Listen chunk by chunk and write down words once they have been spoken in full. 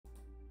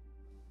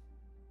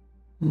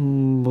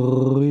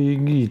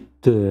Brigitte.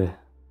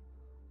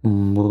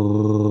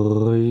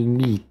 Brigitte.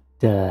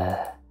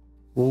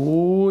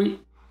 Oi.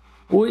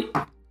 Oi.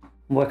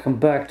 Welcome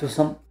back to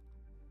some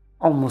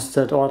almost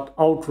said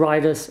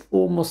Outriders.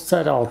 Almost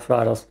said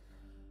Outriders.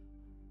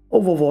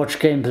 Overwatch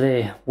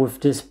gameplay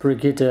with this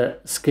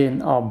Brigitte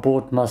skin I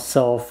bought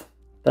myself.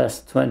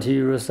 Best 20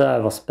 euros I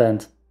ever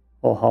spent.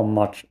 Or how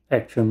much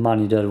actual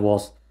money that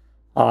was.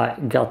 I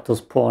got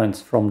those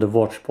points from the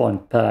watch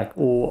point pack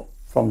or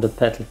from the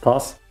Battle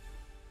Pass,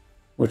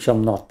 which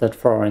I'm not that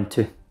far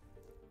into.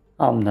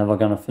 I'm never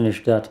gonna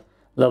finish that.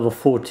 Level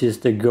 40 is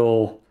the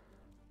goal.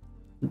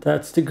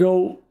 That's the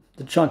goal.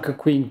 The Junker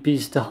Queen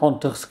Beast, the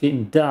Hunter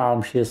skin.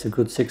 Damn, she has a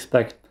good six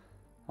pack.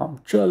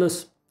 I'm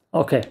jealous.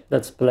 Okay,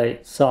 let's play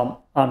some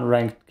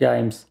unranked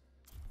games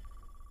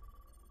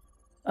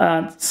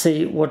and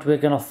see what we're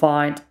gonna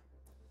find.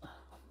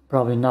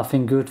 Probably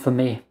nothing good for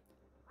me.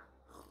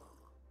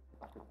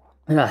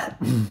 I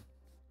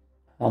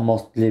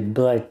mostly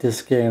played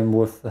this game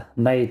with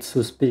mates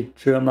who speak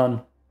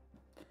German.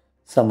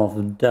 Some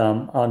of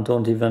them I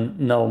don't even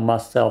know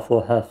myself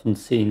or haven't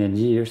seen in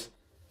years.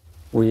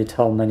 Weird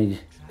how many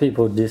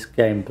people this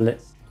game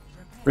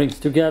brings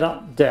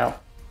together. There,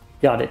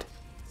 got it.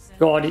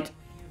 Got it.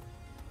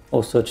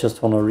 Also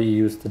just wanna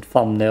reuse the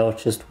thumbnail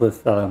just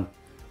with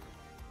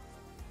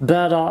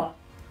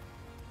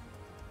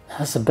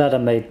has a better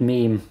made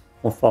meme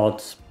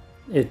without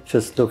it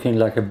just looking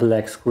like a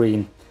black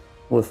screen,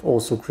 with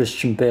also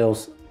Christian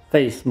Bale's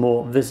face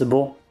more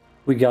visible.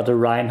 We got a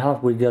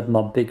Reinhardt, we got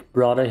my big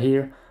brother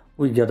here,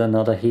 we got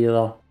another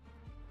healer.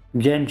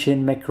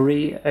 Genshin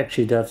McCree,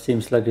 actually that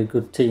seems like a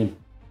good team.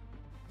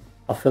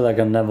 I feel like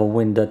I never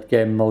win that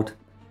game mode.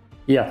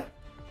 Yeah,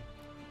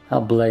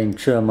 I'm playing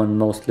German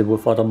mostly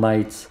with other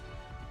mates.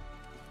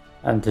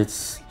 And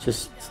it's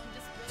just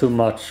too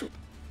much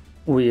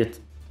weird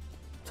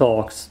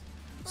talks.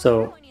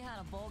 So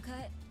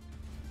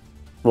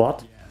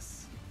what?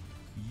 Yes.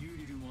 You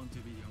didn't want to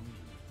be only.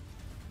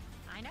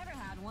 I never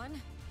had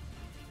one.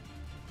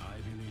 I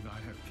believe I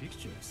have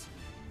pictures.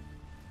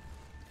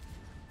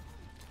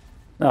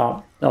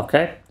 Oh,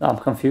 okay. I'm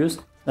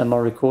confused. Am I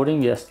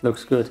recording? Yes,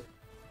 looks good.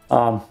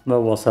 Where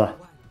was I?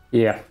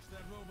 Yeah.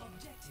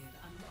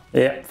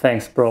 Yeah,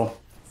 thanks, bro.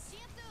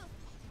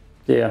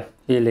 Yeah,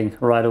 healing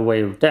right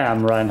away.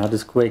 Damn, Reinhardt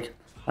is quick.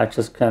 I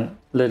just can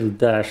little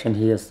dash and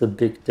he has the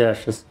big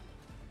dashes.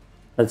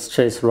 Let's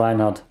chase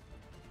Reinhardt.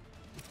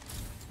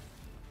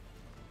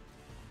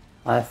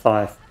 High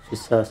five, she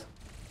says.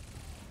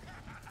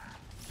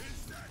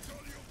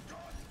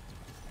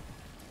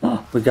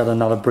 Oh, we got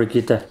another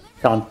Brigitte.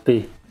 Can't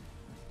be.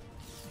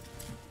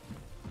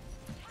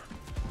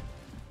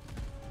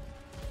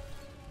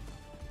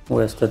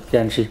 Where's that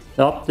Genji?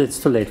 Oh, it's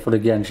too late for the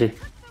Genji.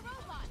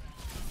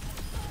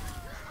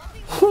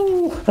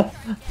 Whew.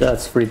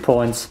 That's 3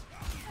 points.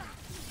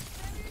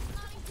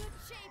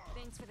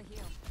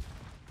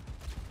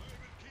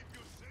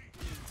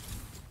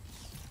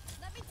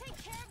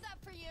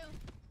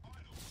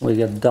 We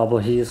get double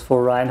heals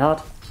for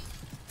Reinhardt.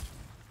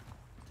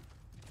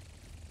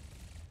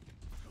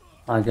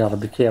 I gotta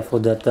be careful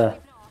that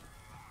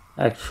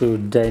actual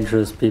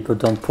dangerous people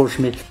don't push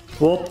me.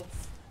 Whoop!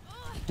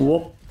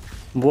 Whoop!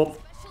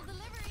 Whoop!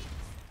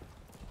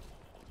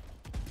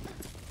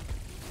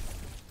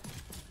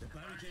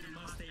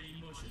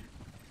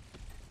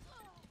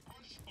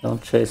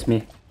 Don't chase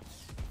me.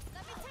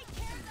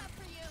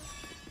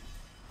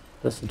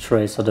 There's a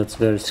tracer, that's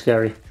very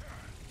scary.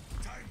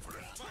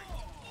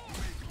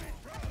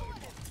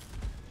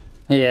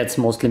 Yeah, it's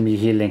mostly me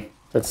healing.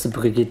 That's the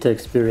Brigitte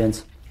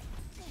experience.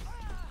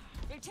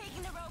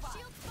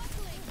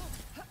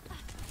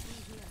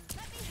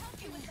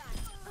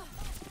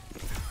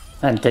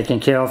 And taking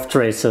care of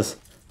tracers.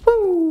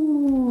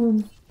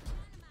 Woo!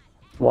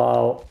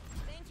 Wow.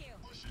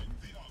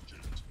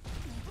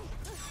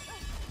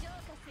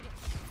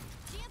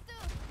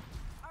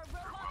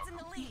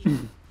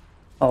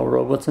 Our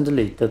robots in the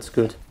lead, that's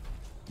good.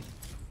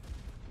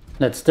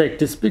 Let's take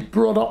this big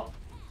brother.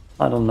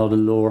 I don't know the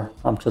lore,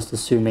 I'm just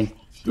assuming.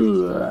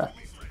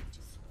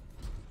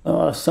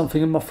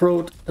 Something in my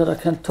throat that I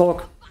can't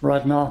talk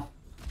right now.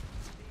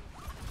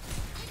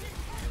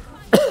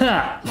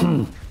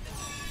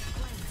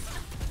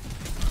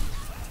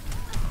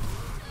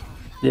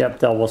 Yep,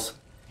 that was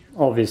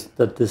obvious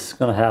that this is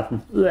gonna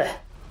happen.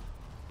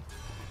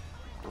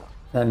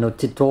 I know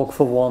to talk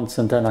for once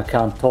and then I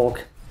can't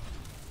talk.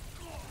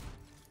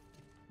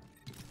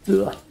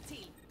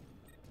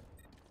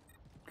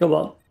 Come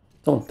on,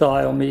 don't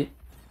die on me.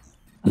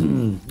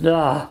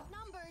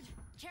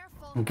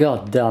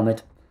 God damn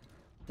it.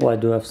 Why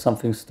do I have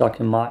something stuck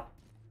in my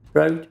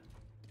throat?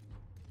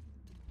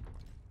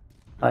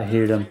 I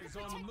hear them.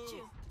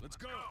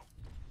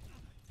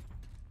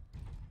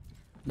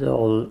 They're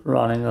all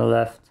running to the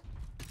left.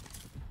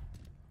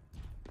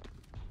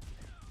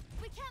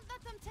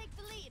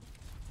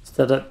 Is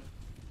that a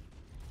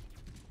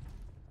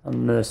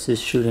Mercy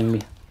shooting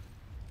me?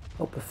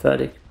 How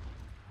pathetic.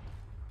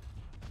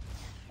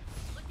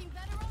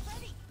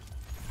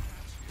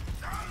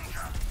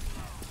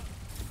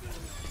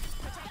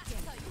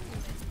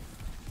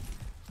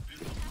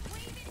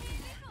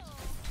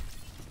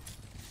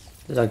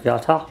 Did I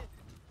get her?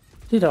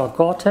 Did I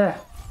got her?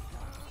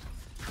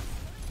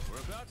 We're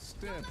about to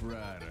step right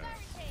up.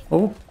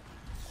 Oh.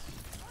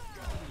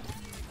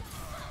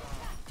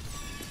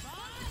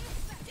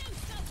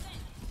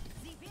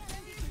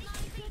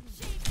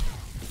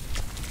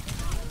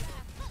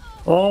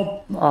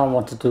 Oh, I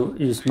wanted to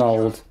use my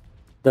ult.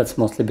 That's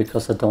mostly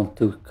because I don't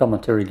do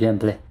commentary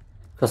gameplay.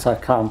 Because I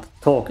can't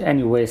talk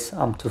anyways,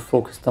 I'm too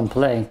focused on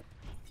playing.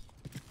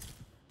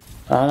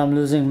 And I'm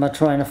losing my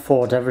train of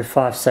thought every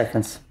 5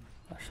 seconds.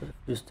 I should have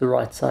used the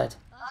right side.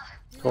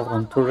 Got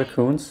on to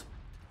raccoons.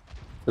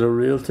 To the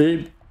real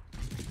team.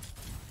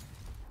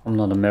 I'm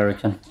not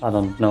American, I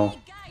don't know.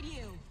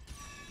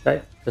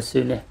 Okay,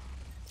 Vasuni.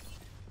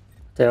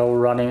 They're all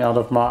running out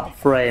of my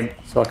frame,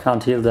 so I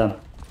can't heal them.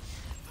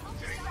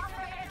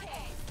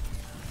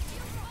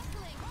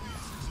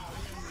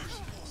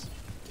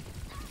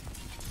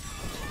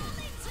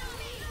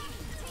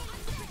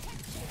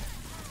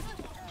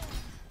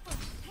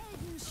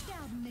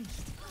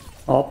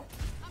 Oh.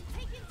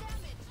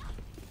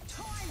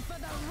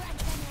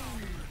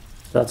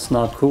 That's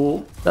not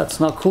cool. That's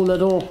not cool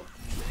at all.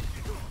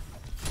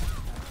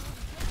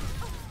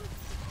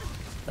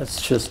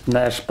 Let's just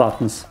mash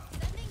buttons.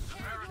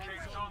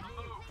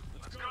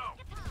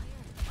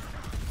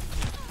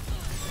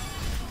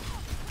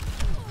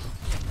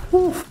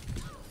 Whew.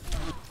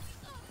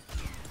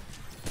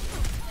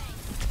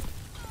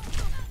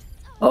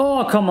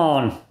 Oh, come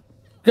on.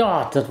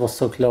 God, that was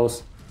so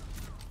close.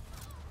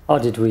 How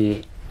did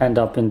we end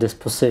up in this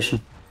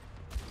position?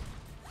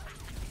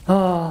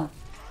 Ah.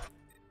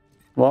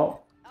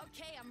 Well.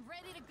 Okay, I'm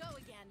ready to go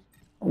again.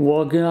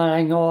 We're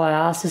getting our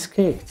asses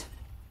kicked.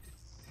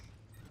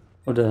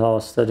 Who the hell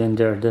is that in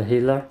there? The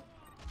healer?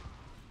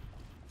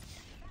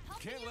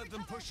 Can't let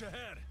them push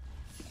ahead.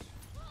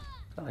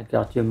 I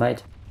got you,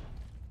 mate.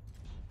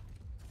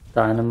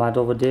 Dynamite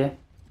over there.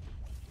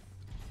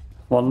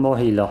 One more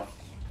healer.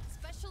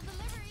 Special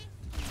delivery.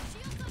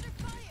 Shields under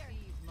fire.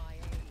 Leave my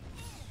aid.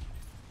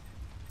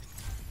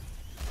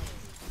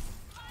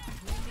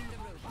 Leaving the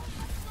room.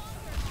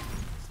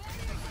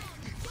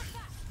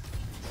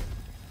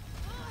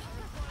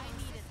 I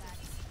needed that.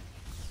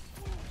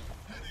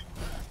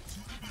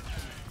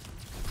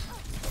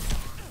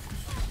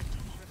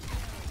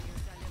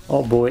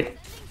 Oh boy.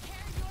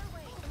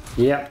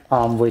 Yeah,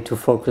 I'm way too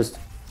focused.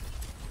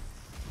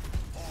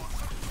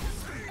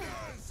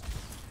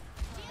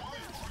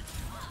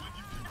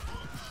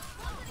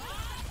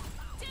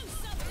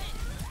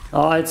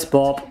 Oh, it's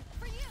Bob.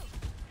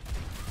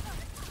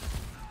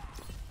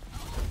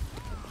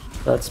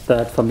 That's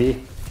bad for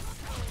me.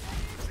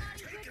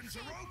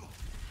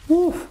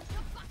 Woo.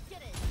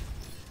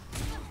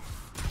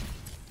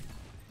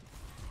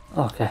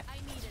 Okay.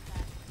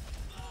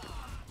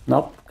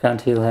 Nope,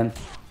 can't heal him.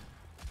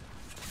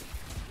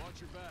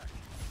 Watch your back.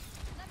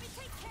 Let me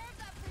take care of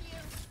that for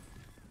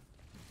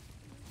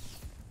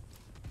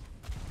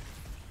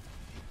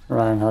you.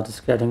 Reinhardt is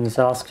getting his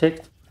ass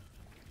kicked.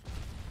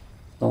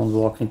 Don't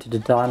walk into the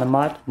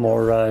dynamite.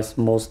 Mora is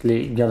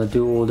mostly gonna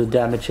do all the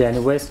damage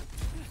anyways.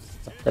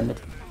 Oh, damn it.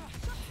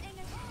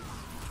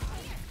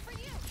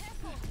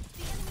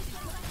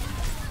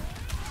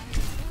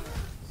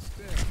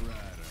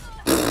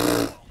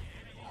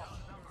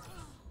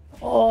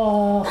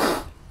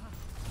 Oh,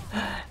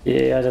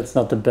 yeah, that's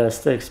not the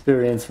best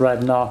experience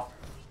right now.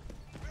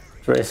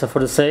 Tracer for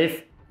the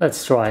save.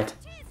 Let's try it.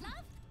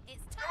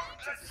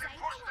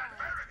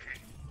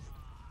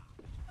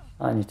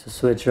 I need to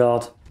switch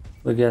out.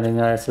 We're getting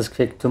our asses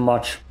kicked too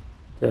much.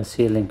 There's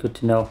healing, good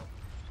to know.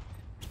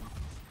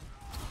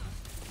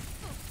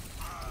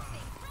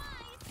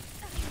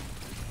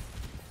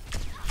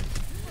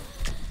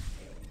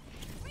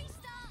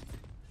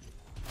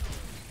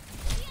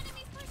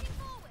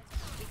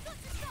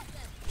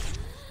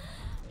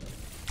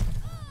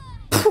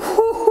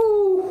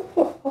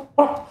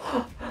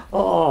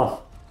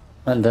 Oh,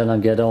 and then I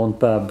get owned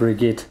by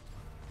Brigitte.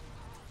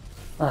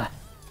 Ah,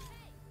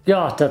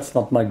 God, that's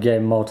not my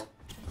game mode.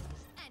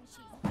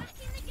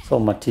 It's all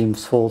my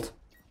team's fault.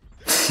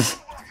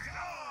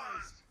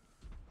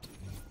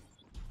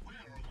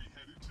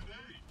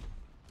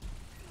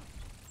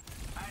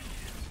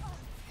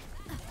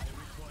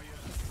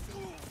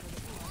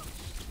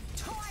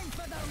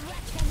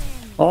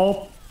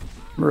 Oh,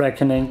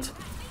 reckoning.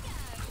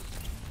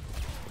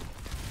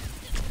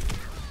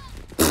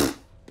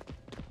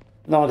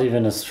 Not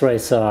even a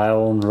tracer I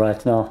own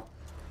right now.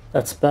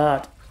 That's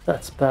bad.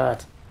 That's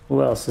bad.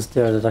 Who else is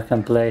there that I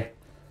can play?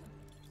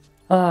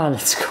 Ah,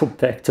 let's go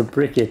back to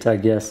Brigitte, I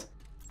guess.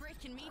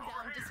 Breaking me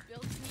down just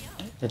builds me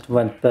up. It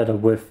went better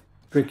with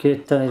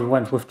Brigitte than it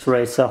went with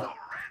Tracer.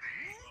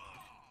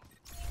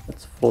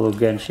 Let's follow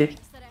Genshi.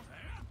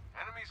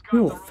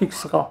 You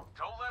fix her. Don't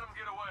let them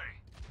get away.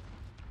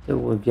 They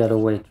will get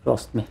away,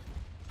 trust me.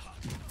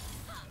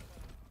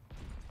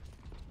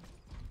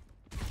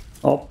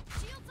 Oh.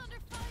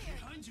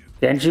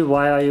 Genji,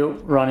 why are you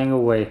running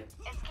away?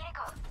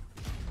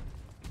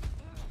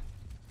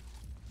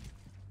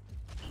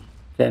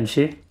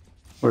 Genshi?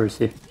 Where is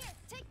he?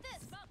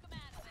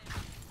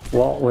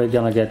 Well, we're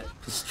gonna get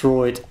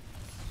destroyed.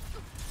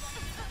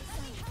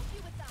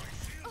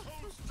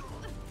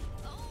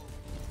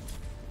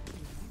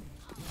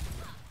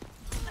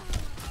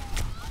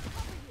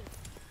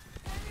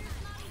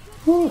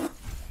 Whew.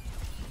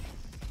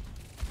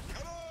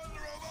 Come on,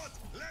 robot,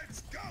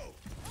 let's go.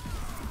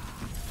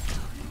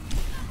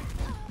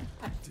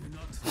 Do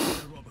not hurt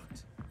the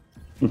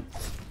robot.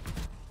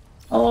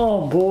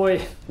 Oh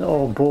boy,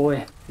 oh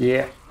boy,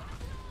 yeah.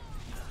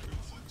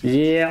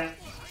 Yeah.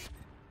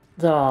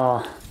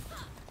 Ah,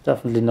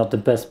 definitely not the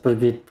best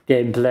Brigitte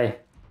gameplay.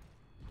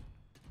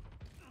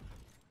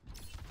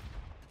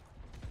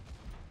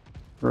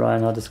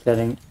 Reinhardt is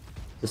getting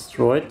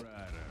destroyed.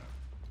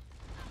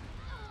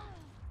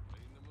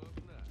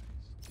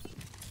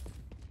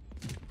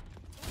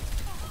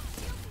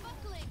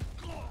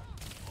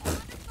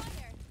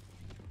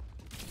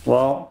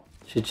 Well,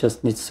 she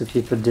just needs to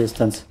keep her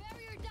distance.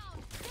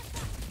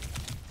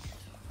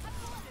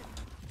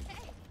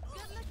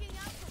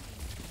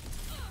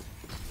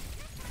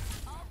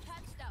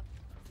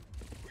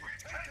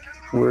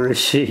 Where is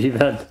she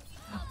even?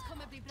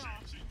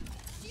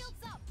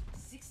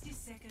 60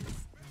 seconds.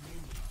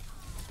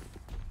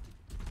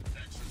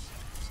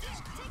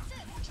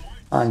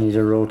 I need a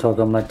Roadhog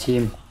on my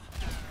team.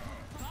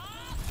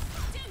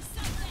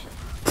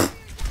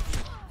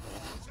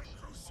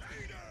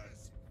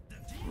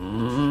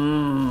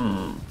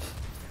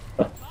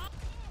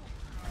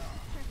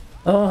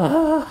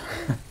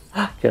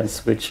 Can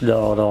switch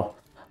now though.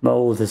 My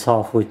ult is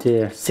halfway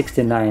there.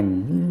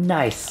 69.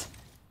 Nice.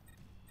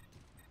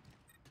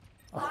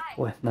 Oh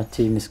boy, my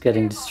team is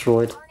getting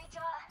destroyed.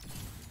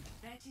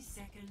 30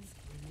 seconds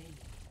remaining.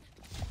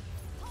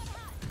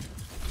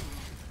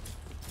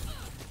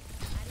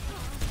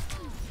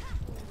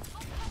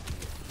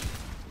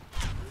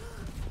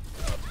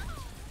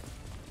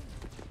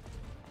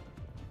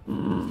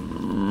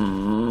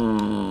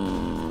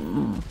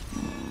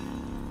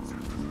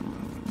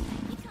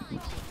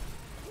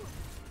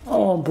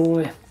 Oh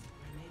boy.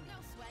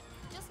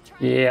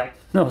 Yeah,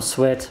 no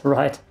sweat.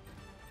 Right.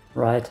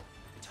 Right.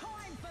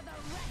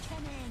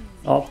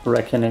 Oh,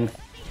 reckoning.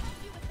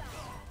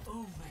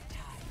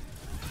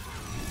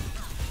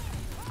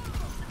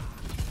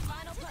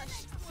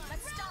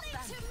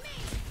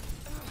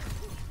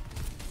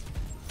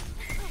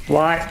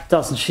 Why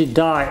doesn't she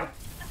die?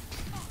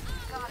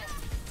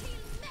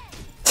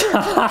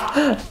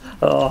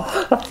 Oh.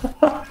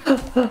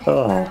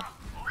 Oh.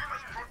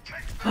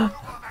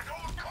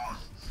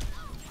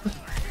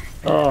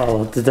 Oh,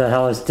 what the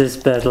hell is this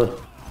battle?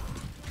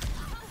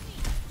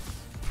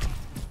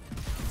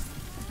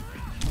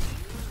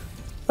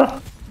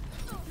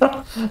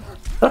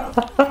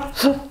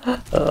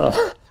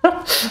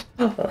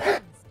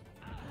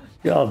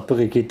 God,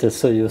 Brigitte is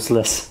so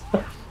useless.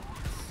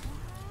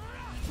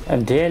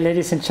 And there,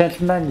 ladies and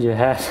gentlemen, you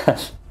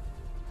have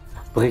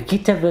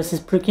Brigitte versus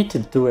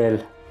Brigitte duel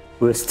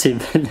with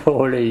Team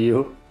All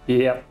EU.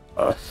 Yeah,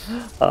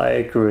 I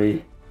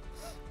agree.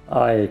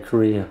 I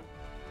agree.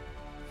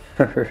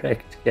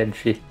 Correct,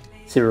 Genji.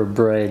 Zero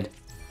brain.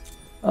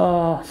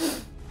 Oh.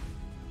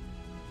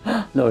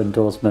 No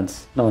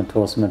endorsements. No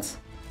endorsements.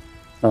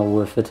 Not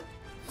worth it.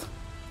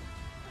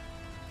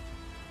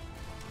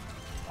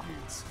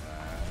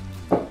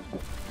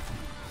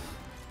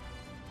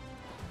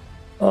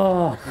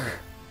 Oh.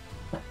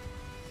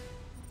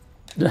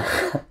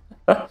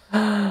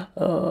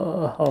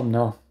 Oh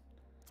no.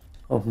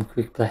 Open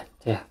quick play.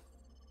 Yeah.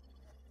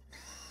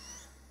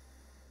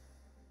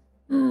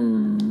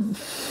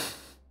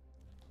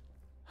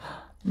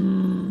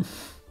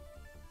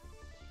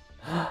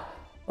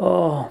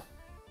 Oh.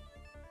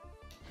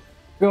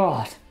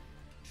 God.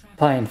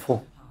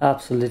 Painful.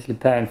 Absolutely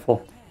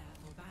painful.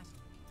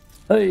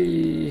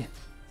 Hey.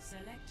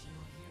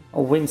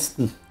 Oh,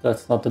 Winston.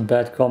 That's not a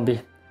bad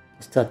combi.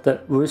 Is that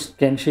the worst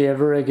Genji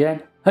ever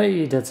again?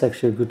 Hey, that's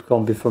actually a good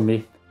combi for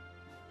me.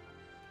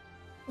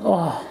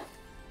 Oh.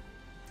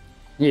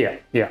 Yeah.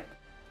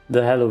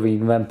 The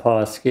Halloween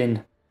vampire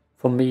skin.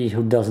 For me,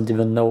 who doesn't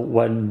even know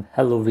when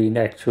Halloween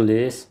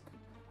actually is.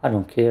 I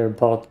don't care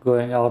about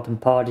going out and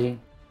partying.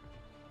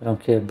 I don't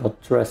care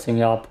about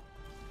dressing up.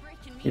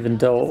 Even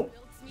though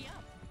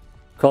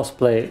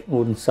cosplay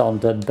wouldn't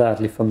sound that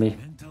badly for me.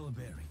 Mental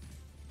bearing,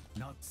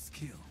 not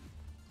skill,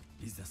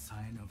 is the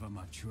sign of a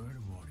mature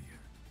warrior.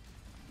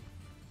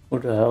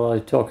 What the hell are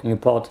you talking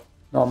about?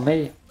 Not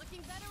me.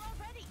 Looking better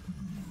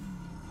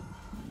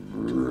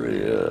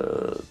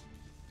already.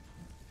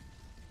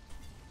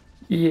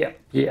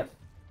 Yeah.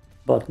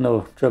 But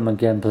no German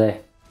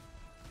gameplay.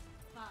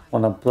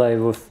 When I play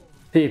with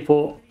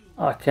people,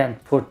 I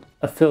can't put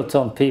a filter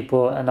on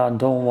people, and I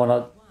don't want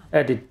to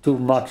edit too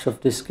much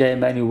of this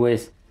game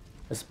anyways.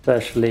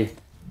 Especially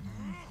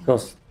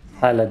because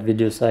highlight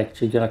videos are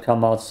actually gonna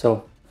come out,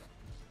 so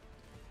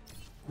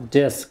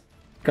there's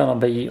gonna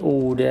be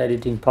all the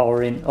editing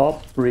power in.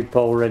 Oh, Reaper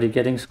already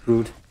getting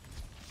screwed.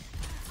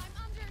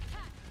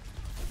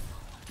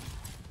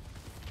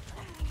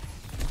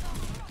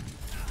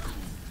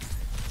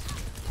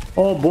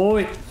 Oh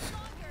boy!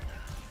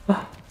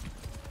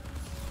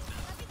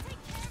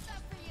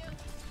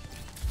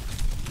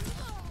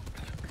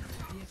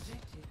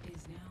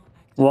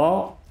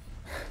 Well,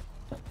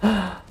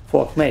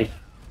 fuck me.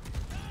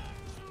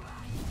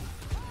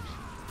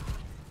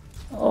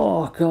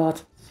 Oh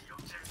god.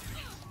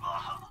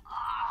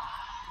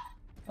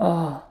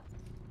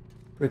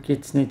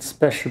 Brigitte needs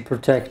special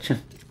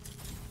protection.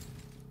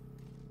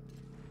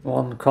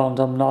 One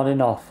condom not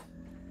enough.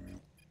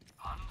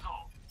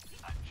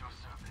 At your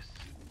service.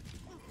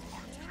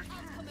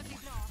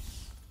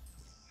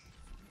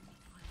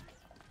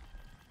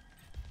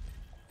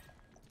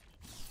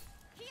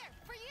 Here,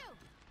 for you.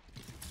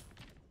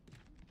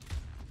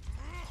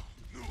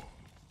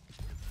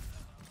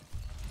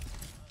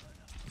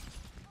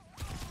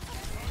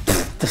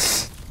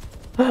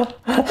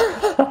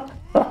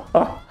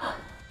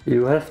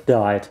 You have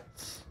died.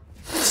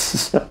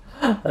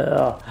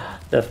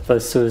 Death by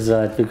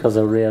suicide because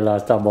I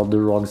realized I'm on the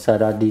wrong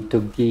side. I need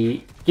to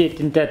get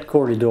in that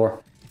corridor.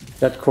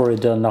 That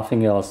corridor,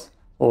 nothing else.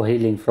 Or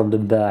healing from the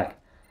back.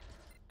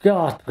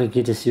 God,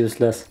 Brigitte is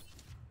useless.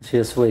 She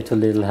has way too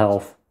little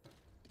health.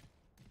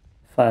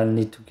 If I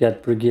need to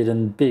get Brigitte a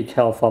big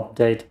health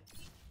update.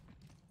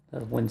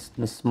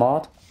 Winston is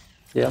smart.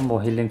 Yeah,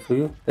 more healing for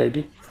you,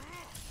 baby.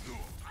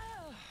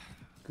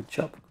 Good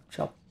job, good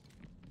job.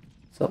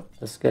 So,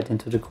 let's get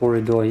into the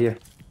corridor here.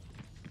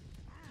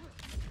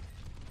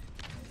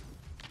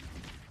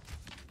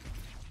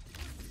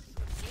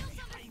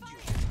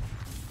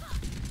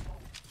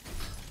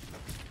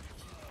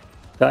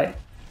 Die.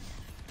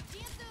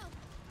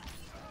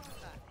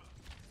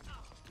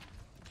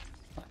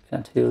 I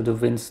can't heal the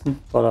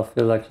Winston, but I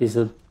feel like he's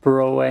a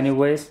pro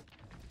anyways.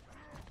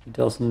 He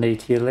doesn't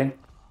need healing.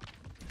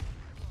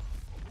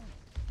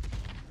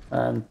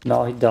 And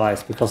now he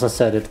dies because I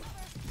said it.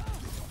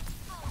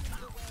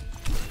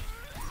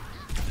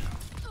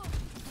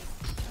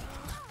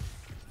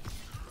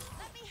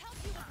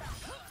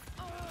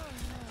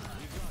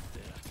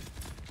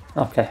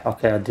 Okay,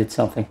 I did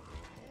something.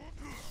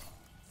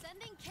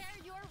 Sending care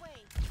your way.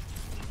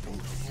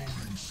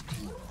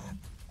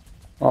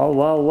 Oh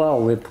wow,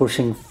 we're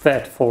pushing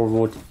fat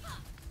forward.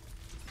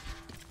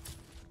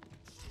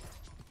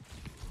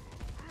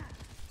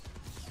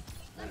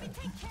 Let me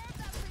take care of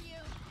that for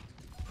you.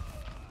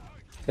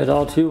 Get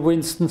out here,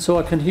 Winston, so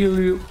I can heal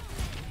you.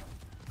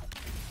 I'll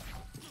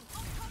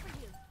cover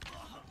you.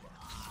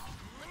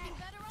 Looking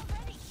better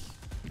already.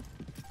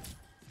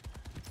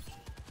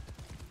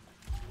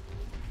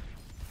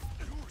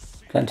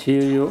 Can't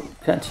heal you,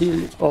 can't heal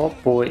you. Oh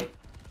boy.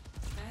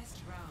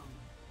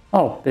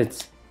 Oh,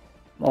 it's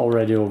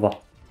already over.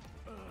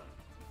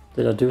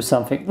 Did I do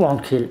something?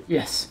 One kill,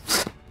 yes.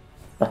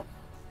 Oh,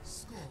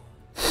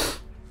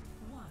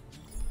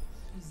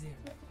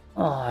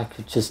 I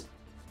could just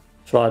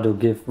try to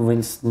give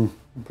Winston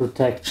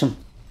protection.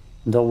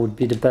 That would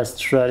be the best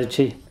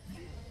strategy.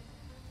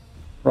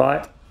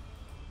 Right?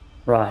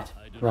 Right.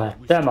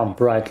 Damn, I'm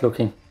bright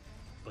looking.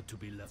 But to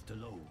be left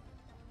alone.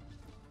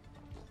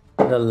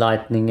 The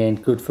lightning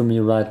ain't good for me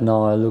right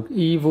now. I look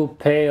evil,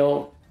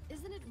 pale,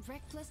 Isn't it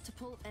reckless to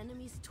pull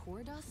enemies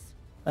toward us?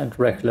 and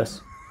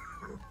reckless.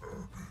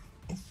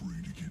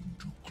 Afraid of getting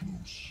too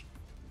close.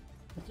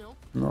 Nope.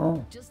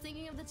 No. Just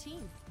thinking of the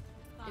team.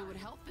 It would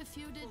help if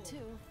you did too.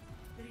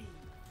 3,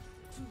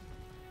 2,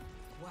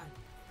 1.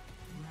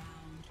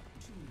 Round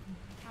 2.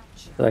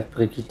 Capture. Like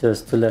Brigitte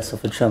is too less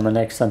of a German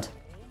accent.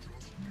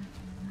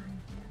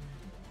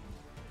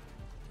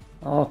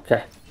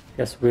 Okay.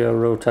 Guess we are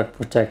Rotak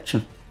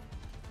protection.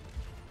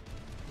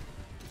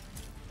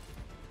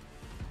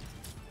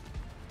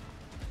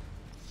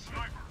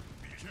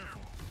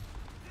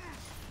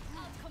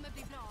 I'll come and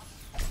be blocked.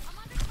 I'm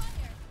under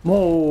fire.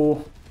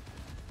 Whoa.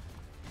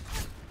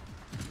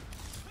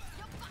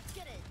 Your butt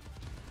get it.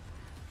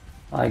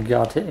 I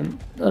got him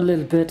a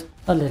little bit.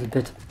 The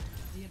objective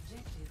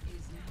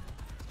is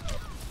now.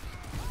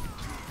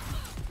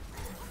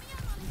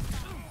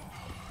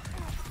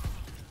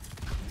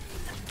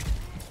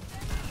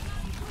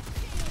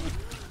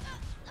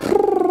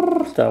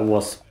 That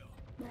was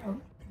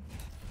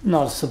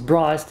not a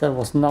surprise. That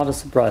was not a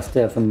surprise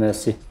there for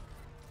Mercy.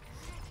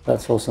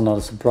 That's also not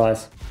a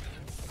surprise.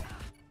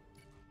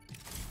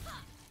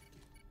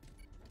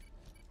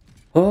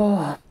 Oh,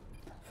 I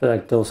feel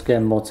like those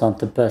game modes aren't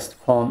the best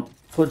fun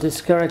for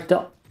this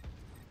character.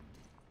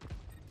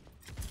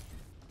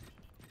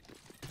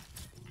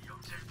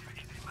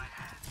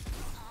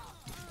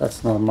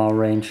 That's not my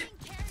range.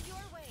 Care your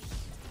way.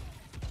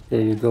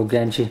 There you go,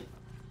 Genji.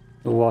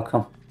 You're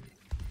welcome.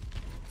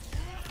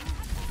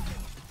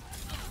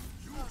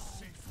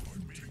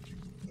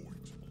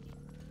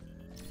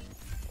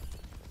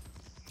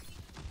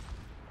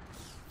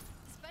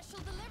 Special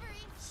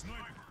delivery.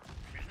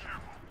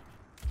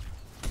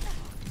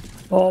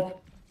 Oh,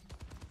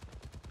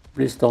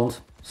 please don't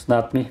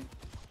snap me.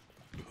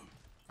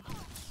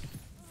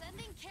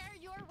 Sending care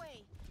your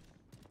way.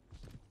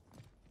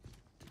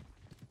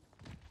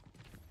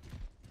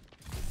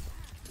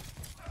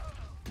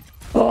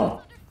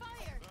 Oh, Under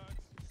fire.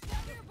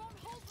 Failure won't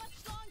hold much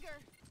longer.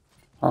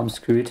 I'm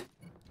screwed.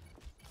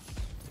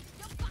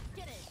 Your butt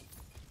get it.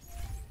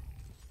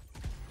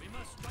 We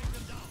must strike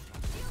them down.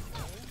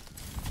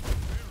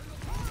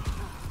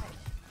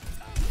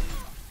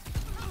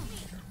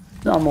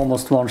 I'm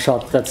almost one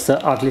shot. That's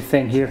the ugly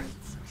thing here.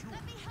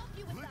 Let me help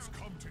you with Let's that.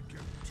 come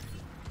together.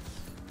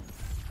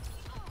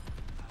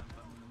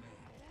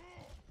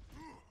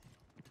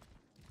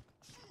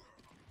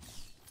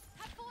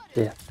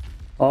 There.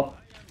 Oh.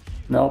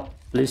 No,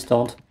 please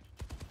don't.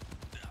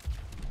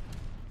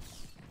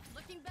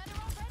 Looking better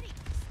already.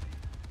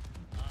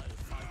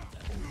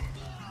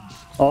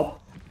 Oh.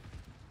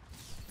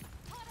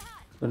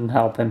 Couldn't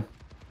help him.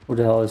 Who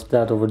the hell is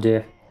that over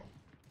there?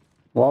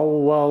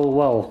 Well, well,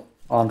 well.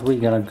 Aren't we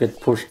gonna get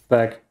pushed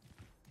back?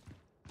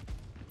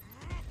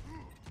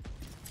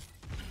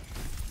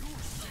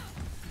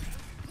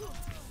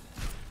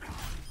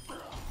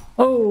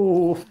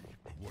 Oh!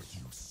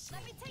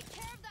 Let me take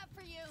care of that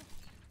for you.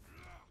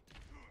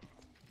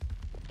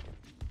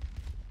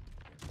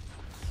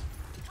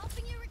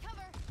 Helping you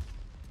recover.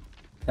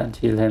 Can't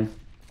heal him.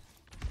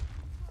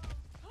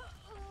 For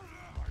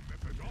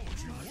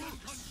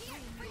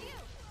you.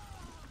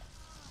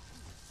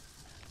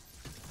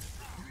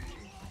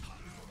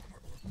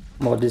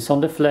 What is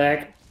on the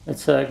flag?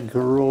 It's a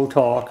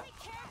Grothawk. Take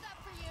care of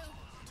that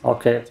for you.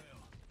 Okay.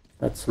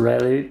 That's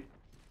rally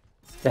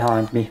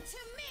behind me. To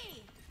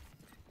me.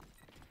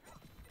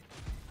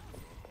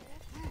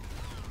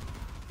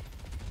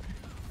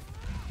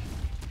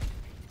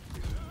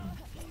 I'm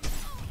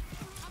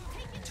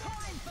taking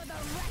time for the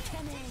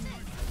reckoning.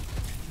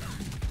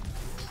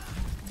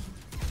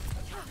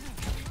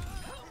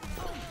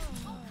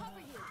 I'll cover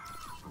you.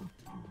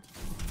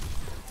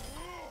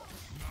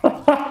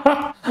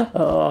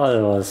 Oh,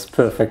 that was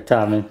perfect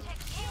timing.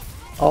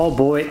 Oh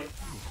boy.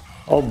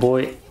 Oh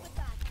boy.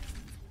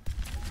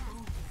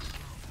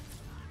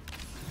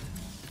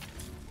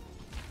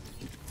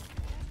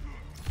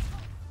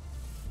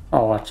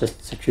 Oh, I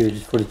just secured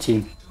it for the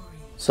team.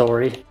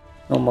 Sorry.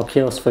 No more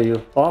kills for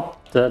you. Oh,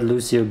 that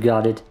Lucio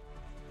got it.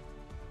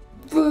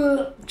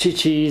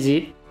 GG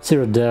easy.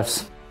 0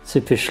 deaths.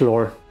 CP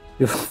Schlor.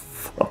 You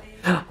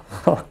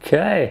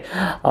okay.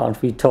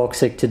 Aren't we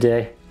toxic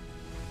today?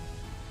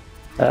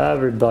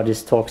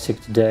 Everybody's toxic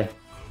today.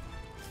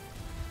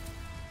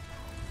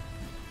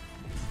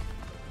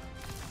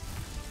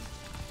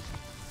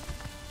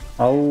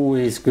 Oh,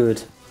 he's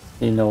good.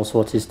 He knows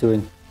what he's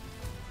doing.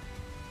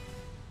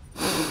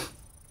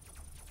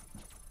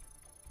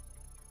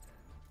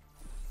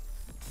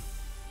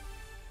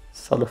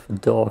 Son of a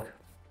dog.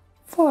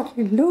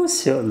 Fucking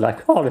Lucio,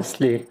 like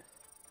honestly.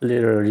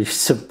 Literally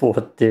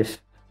supportive.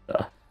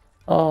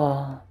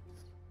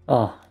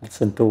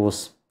 Let's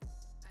endorse.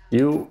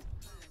 You.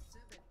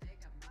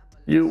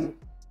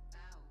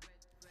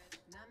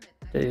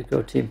 There you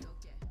go, team.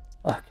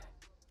 Okay.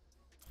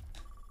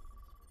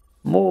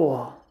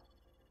 More.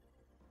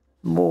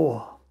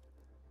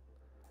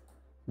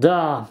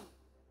 Damn,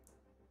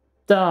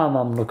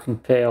 I'm looking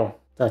pale.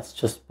 That's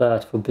just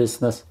bad for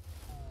business.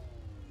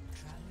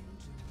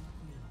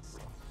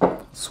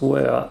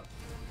 Swear,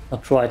 I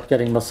tried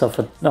getting myself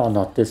a... No,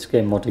 not this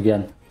game mode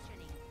again.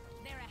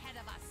 They're ahead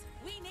of us.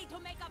 We need to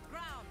make up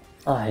ground.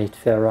 I hate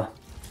Farah.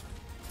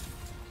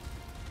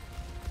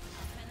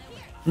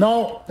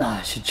 No!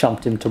 Ah, she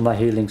jumped into my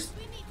healings.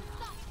 We need to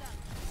stop them.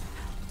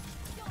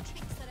 Don't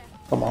fix it.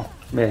 Come on,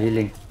 more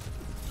healing.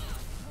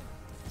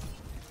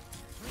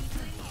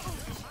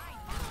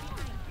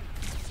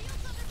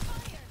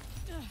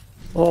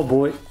 Oh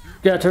boy,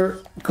 get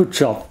her. Good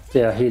job.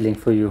 They are healing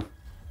for you.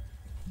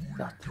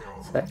 God,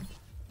 sec.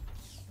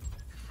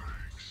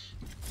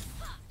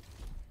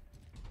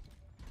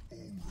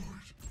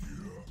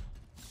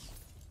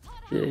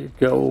 There you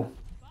go.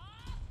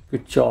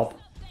 Good job.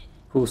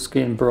 Cool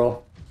skin,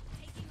 bro.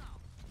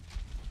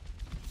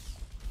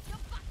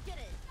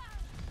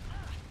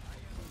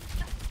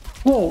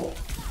 Whoa!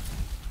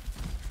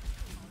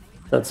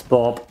 That's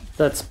Bob.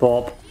 That's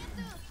Bob.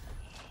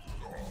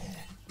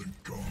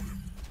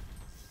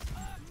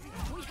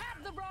 We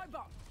have the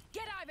robot.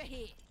 Get over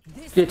here.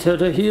 This Get her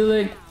the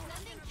healing.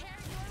 sending care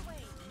your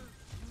way.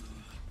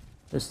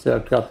 Is there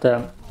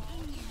goddamn...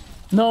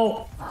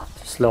 No!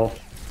 Too slow.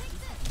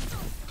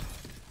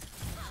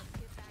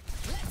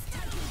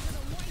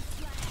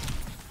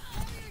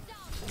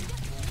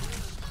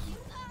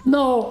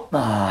 No!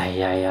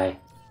 Ay, ay, ay.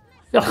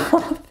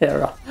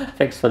 Farah,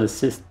 thanks for the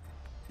assist.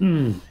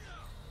 No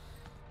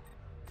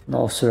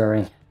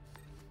swearing.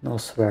 No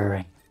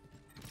swearing.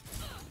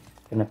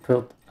 I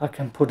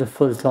can put a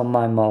filter on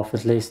my mouth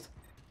at least.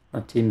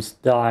 My team's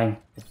dying.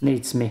 It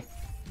needs me.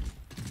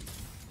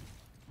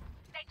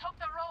 They took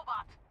the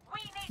robot.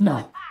 We need No. to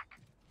attack.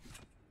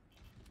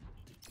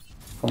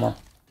 Come on.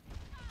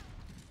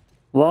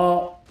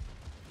 Well.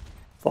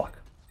 Fuck.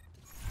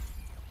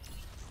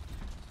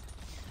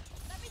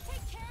 Let me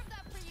take care of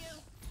that for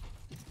you.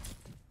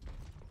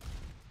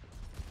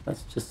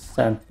 Let's just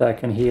stand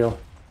back and heal.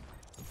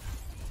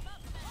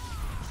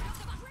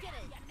 Get it.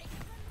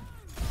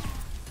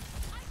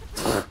 I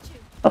support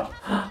you.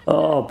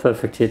 Oh,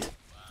 perfect hit.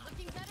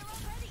 Looking better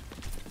already.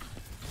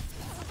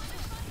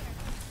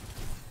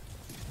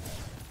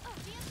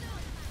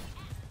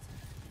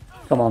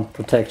 Come on,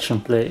 protection,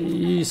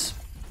 please.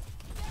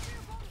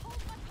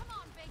 Come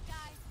on, big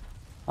guy.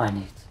 I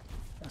need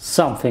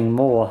something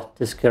more.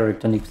 This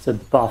character needs a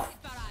buff.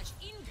 Barrage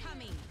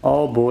incoming.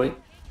 Oh boy.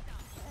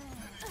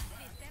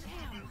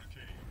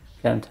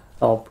 Can't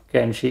help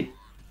Genji.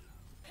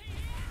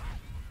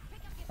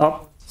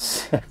 Oh.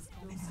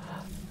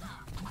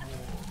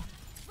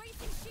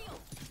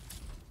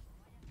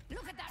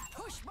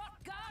 Push what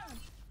go.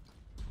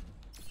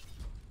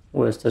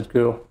 Where's that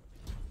girl?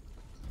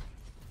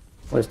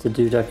 Where's the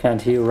dude I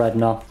can't hear right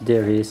now?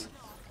 There he is.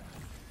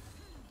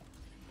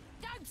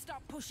 Don't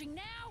stop pushing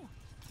now.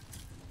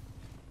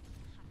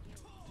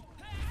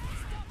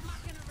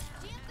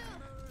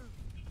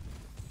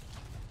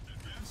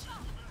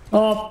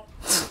 Oh!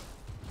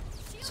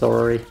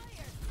 Sorry.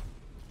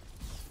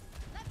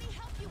 Let me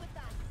help you with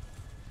that.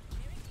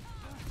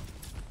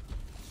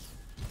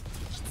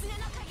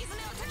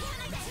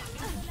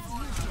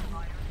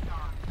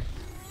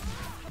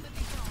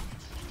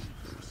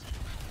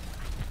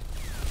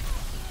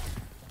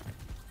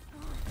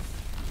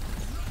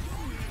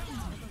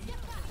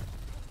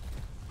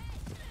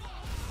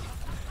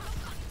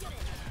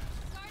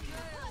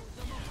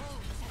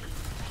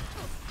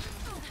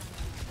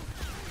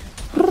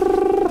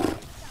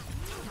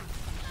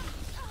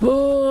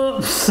 Oh!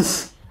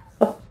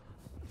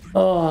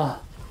 Oh.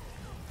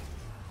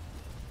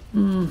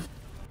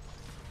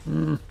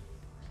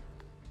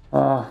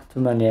 Ah, too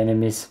many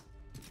enemies.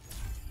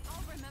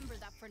 I'll remember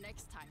that for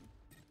next time.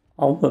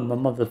 I'll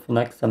remember that for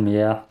next time,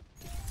 yeah.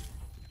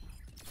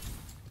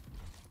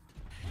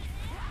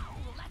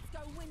 Let's go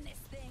win this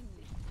thing.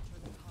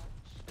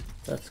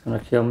 That's gonna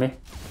kill me.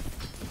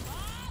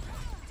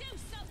 Do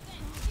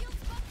something.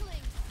 Shield's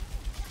buckling.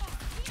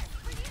 Here,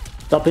 for you.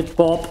 Stop it,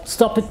 Bob!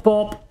 Stop it,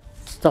 Bob!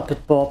 Stop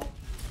it, Bob!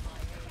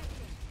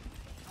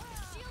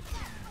 Shield's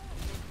up.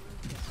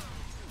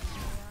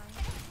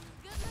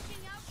 Good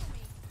looking out for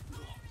me.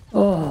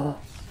 Oh!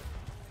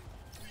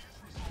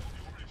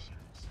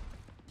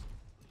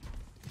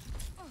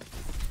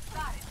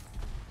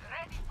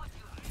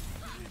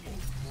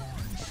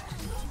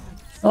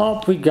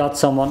 Oh, we got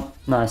someone.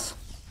 Nice.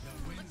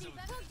 We'll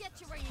get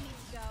you where you need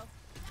to go.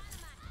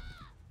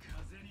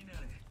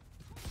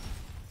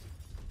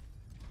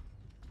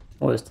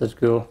 Where's that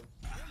girl?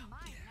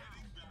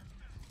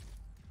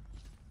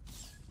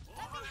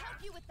 Let me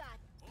help you with that.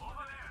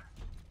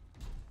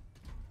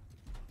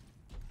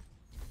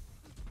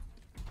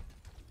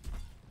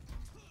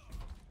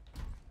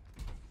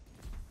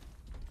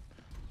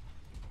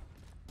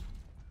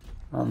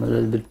 I'm a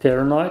little bit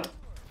paranoid.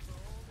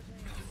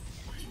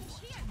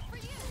 Here, for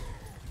you.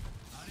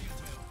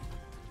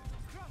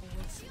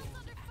 Shield's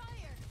under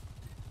fire.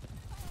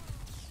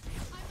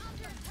 I'm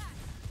under attack.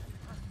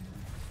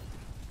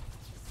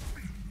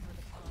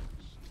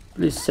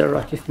 Please,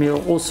 Sarah, give me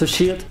also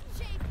shield.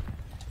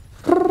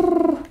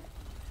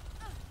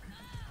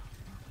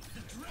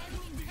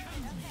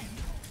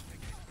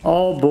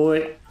 Oh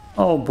boy.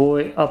 Oh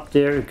boy. Up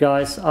there,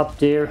 guys. Up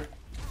there.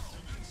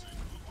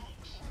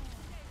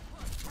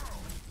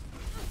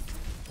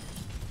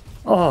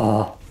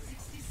 Oh.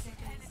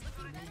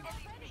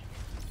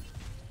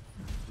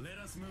 Let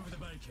us move the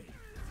barricade.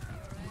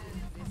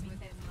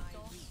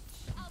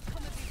 I'll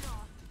come if you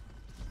draw.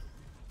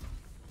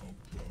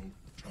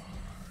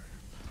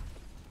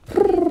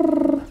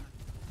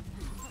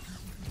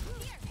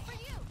 Here, for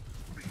you.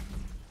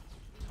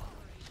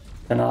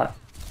 Can I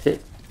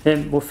hit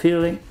him with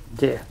healing?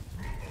 There.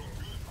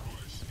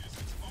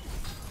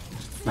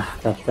 Ah,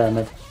 God damn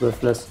it.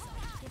 Worthless.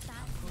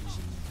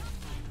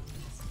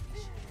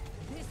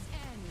 This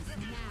ends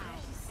now.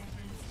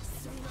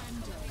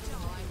 Surrender to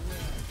my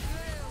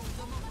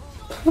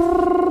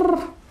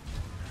will.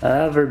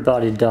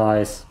 Everybody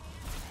dies.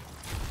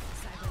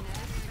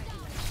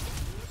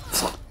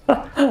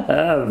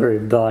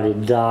 Everybody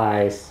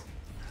dies.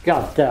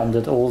 God damn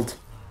that old.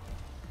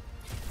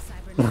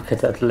 Look at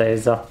that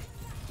laser.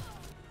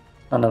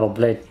 I never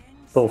played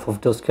both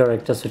of those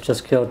characters who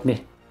just killed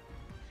me.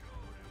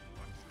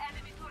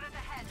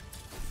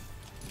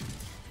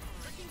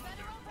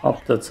 Oh,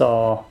 that's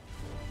our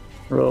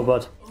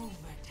robot. Shield's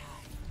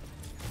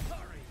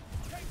buckling.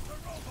 Special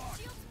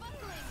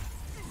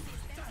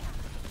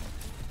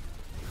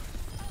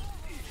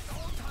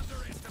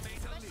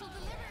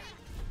delivery.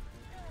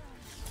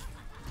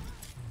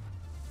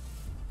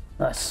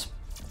 Nice.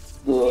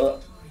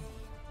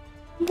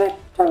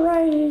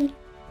 Victory!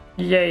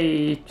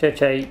 Yay,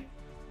 JJ.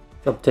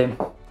 Job team.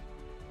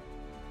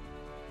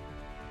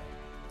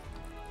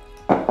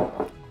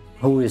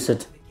 Who is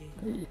it?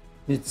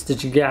 It's the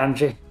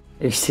Giganji.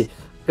 Easy.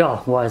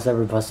 God, why is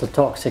everybody so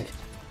toxic?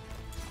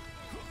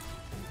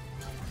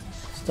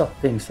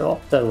 Stop being so.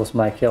 Oh, that was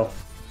my kill.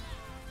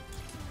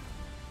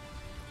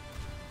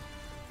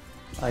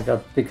 I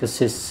got big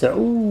assists.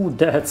 Ooh,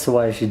 that's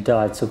why she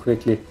died so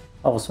quickly.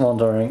 I was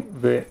wondering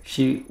where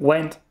she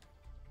went.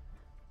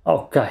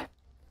 Okay.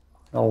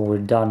 Oh, we're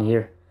done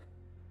here.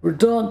 We're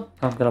done.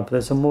 I'm gonna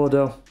play some more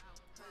though.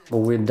 But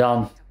we're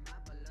done.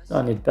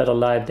 I need better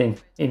lighting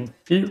in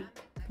here.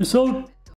 Peace out.